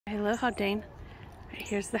Aloha, Dane. Right,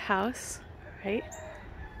 here's the house, right?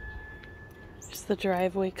 There's the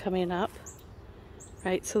driveway coming up,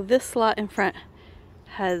 right? So this lot in front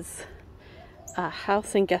has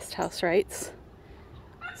house and guest house rights.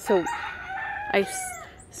 So I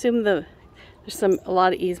assume there's a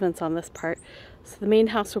lot of easements on this part. So the main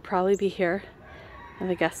house will probably be here, and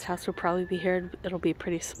the guest house will probably be here. It'll be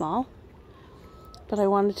pretty small. But I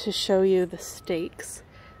wanted to show you the stakes.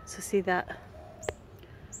 So see that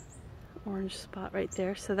orange spot right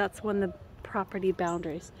there? So that's one of the property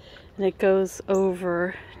boundaries. And it goes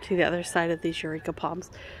over to the other side of these eureka palms,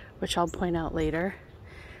 which I'll point out later.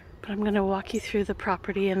 But I'm going to walk you through the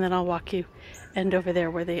property, and then I'll walk you end over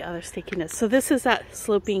there where the other staking is. So this is that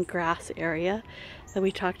sloping grass area that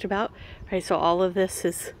we talked about, right? So all of this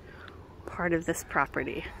is part of this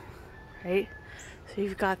property, right? So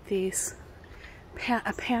you've got these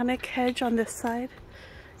a panic hedge on this side,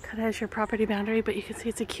 kind of as your property boundary, but you can see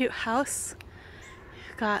it's a cute house.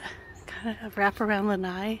 You've got kind of a wraparound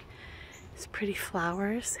lanai. It's pretty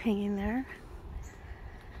flowers hanging there.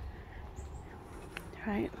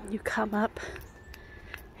 Right, you come up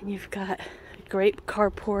and you've got a great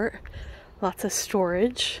carport, lots of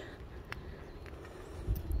storage.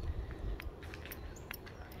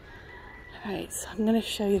 Alright, so I'm going to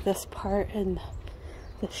show you this part in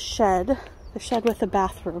the shed with a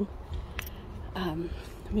bathroom. Let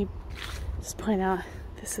me just point out,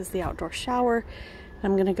 this is the outdoor shower.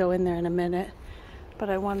 I'm going to go in there in a minute, but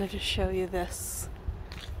I wanted to show you this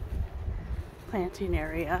planting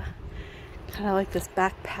area. Kind of like this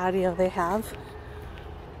back patio they have.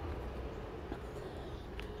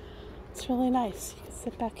 It's really nice. You can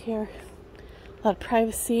sit back here. A lot of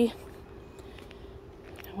privacy.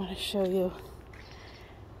 I want to show you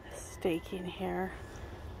the staking here.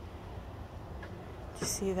 Do you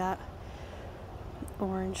see that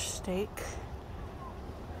orange stake?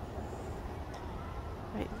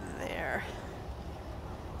 Right there.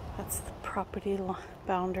 That's the property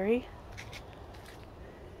boundary.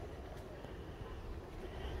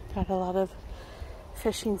 Got a lot of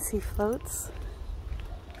fishing sea floats.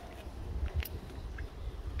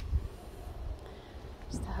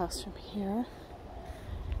 There's the house from here.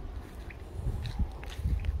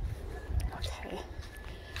 Okay.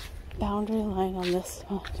 Boundary line on this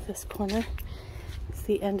corner. It's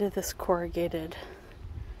the end of this corrugated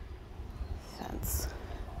fence.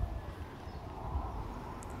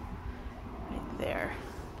 Right there.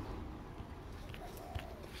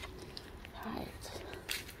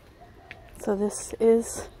 So this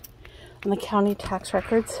is on the county tax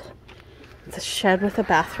records. It's a shed with a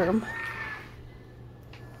bathroom.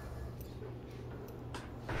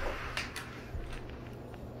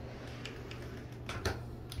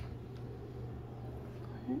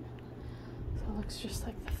 So it looks just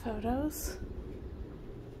like the photos.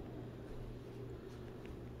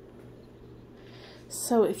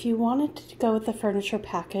 So if you wanted to go with the furniture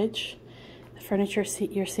package, the furniture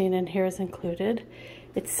you're seeing in here is included.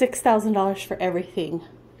 It's $6,000 for everything,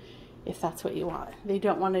 if that's what you want. They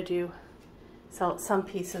don't want to sell some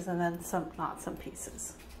pieces and then not some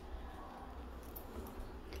pieces.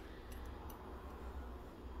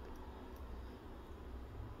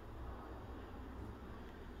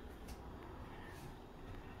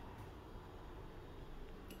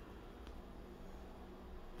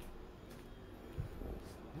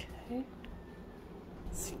 Okay.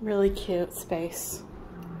 It's really cute space.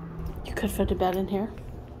 You could put a bed in here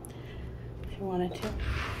if you wanted to.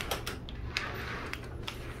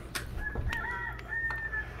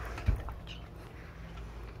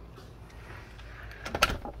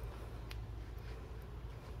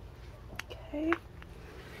 Okay.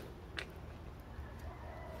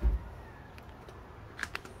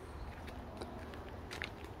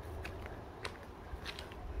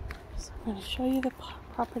 So I'm going to show you the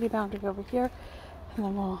property boundary over here, and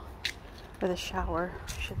then or the shower,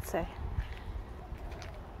 I should say.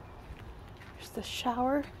 There's the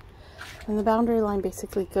shower, and the boundary line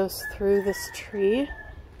basically goes through this tree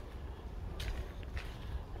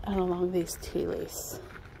and along these tea leaves,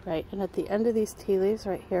 right? And at the end of these tea leaves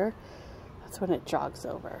right here, that's when it jogs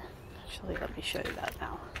over. Actually, let me show you that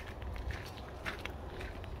now.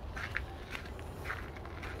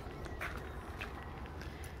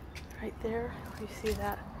 Right there, you see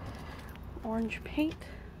that orange paint?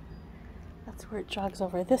 That's where it jogs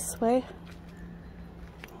over this way.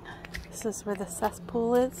 This is where the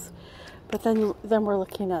cesspool is. But then we're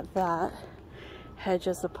looking at that hedge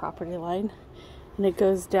as the property line. And it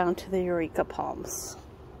goes down to the eureka palms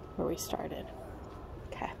where we started.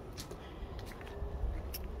 Okay.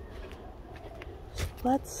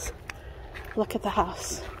 Let's look at the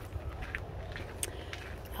house.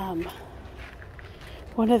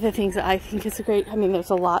 One of the things that I think is great, I mean, there's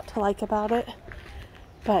a lot to like about it,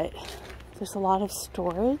 but there's a lot of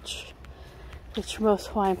storage, which most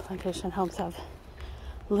Hawaiian plantation homes have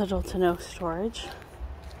little to no storage.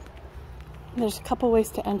 There's a couple ways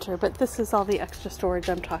to enter, but this is all the extra storage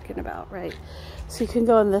I'm talking about, right? So you can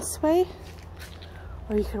go in this way,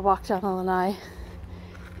 or you could walk down the lanai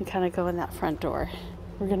and kind of go in that front door.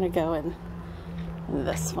 We're gonna go in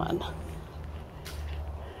this one.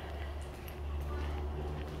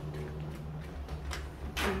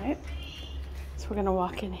 All right, so we're gonna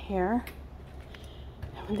walk in here.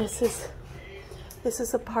 And this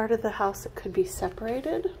is a part of the house that could be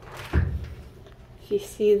separated. If you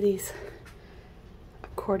see these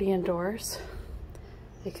accordion doors,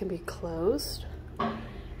 they can be closed,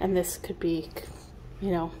 and this could be,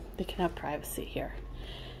 you know, they can have privacy here.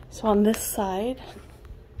 So on this side,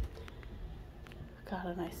 we've got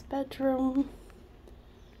a nice bedroom,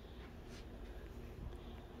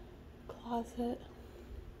 closet,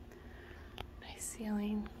 nice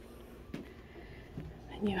ceiling.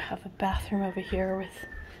 And you have a bathroom over here with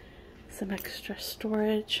some extra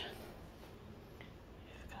storage.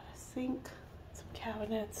 You've got a sink, some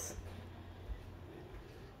cabinets,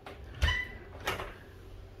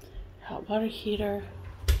 hot water heater,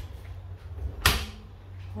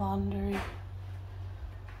 laundry,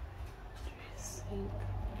 sink.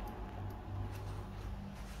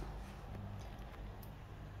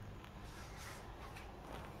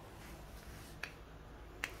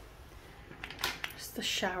 There's the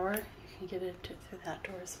shower. You can get into through that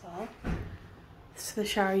door as well. This is the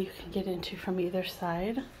shower you can get into from either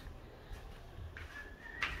side.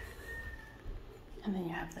 And then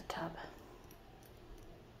you have the tub.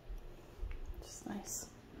 Just nice.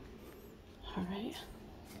 All right.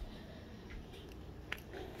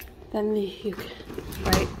 Then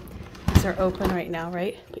right, these are open right now,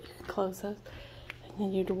 right? But you can close those. And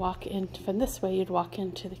then you'd walk in, from this way, you'd walk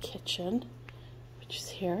into the kitchen, which is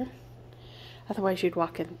here. Otherwise, you'd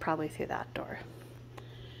walk in probably through that door.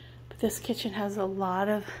 But this kitchen has a lot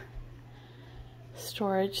of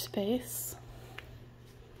storage space.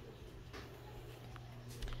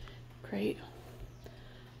 Great.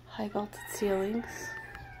 High vaulted ceilings.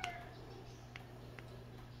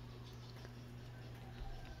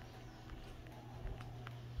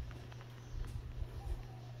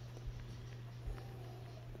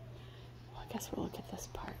 Well, I guess we'll look at this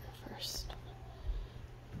part first.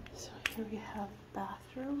 So here we have the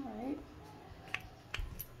bathroom, right?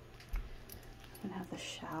 We're gonna have the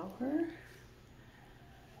shower.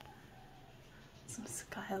 Some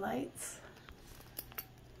skylights.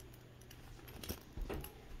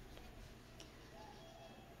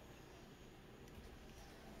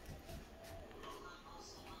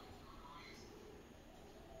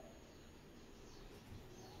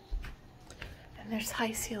 And there's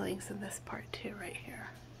high ceilings in this part too, right here.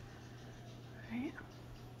 Right?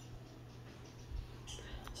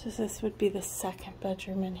 So this would be the second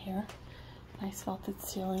bedroom in here. Nice vaulted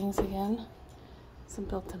ceilings again. Some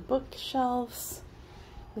built-in bookshelves.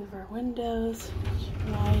 Louver windows, which are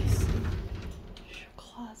nice.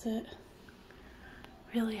 Closet.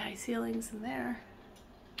 Really high ceilings in there.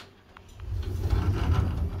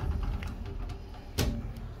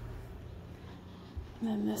 And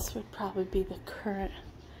then this would probably be the current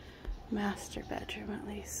master bedroom, at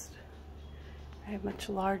least. A much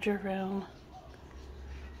larger room.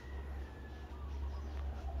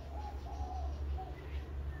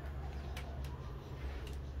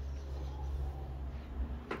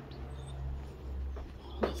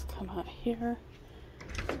 I'll just come out here.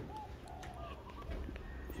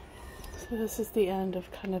 So this is the end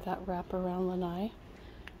of kind of that wraparound lanai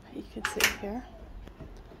that you can see here.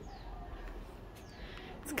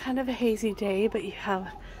 It's kind of a hazy day, but you have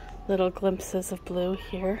little glimpses of blue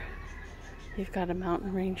here. You've got a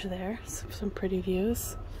mountain range there, some pretty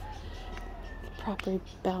views. The property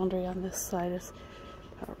boundary on this side is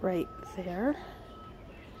right there.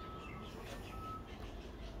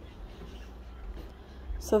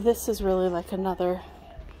 So this is really like another,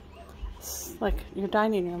 like your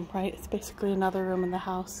dining room, right? It's basically another room in the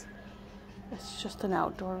house. It's just an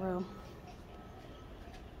outdoor room.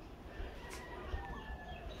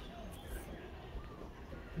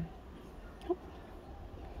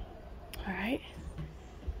 All right,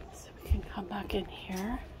 so we can come back in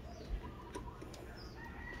here.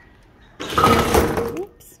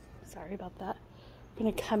 Oops, sorry about that. I'm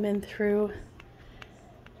gonna come in through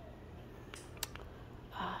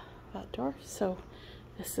that door. So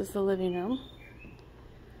this is the living room.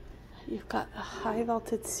 You've got a high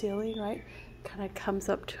vaulted ceiling, right? Kind of comes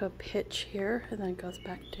up to a pitch here and then goes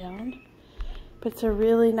back down. But it's a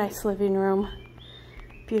really nice living room.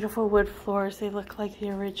 Beautiful wood floors. They look like the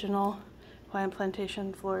original Hawaiian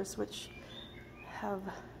plantation floors, which have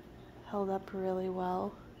held up really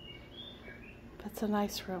well. But it's a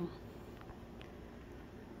nice room.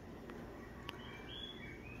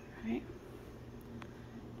 Right.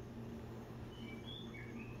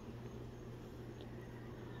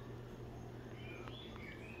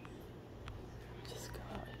 Just go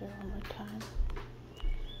out here one more time.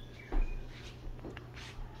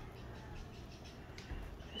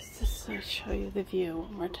 Just to show you the view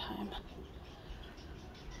one more time.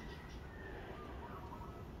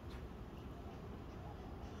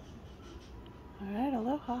 All right,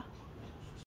 aloha.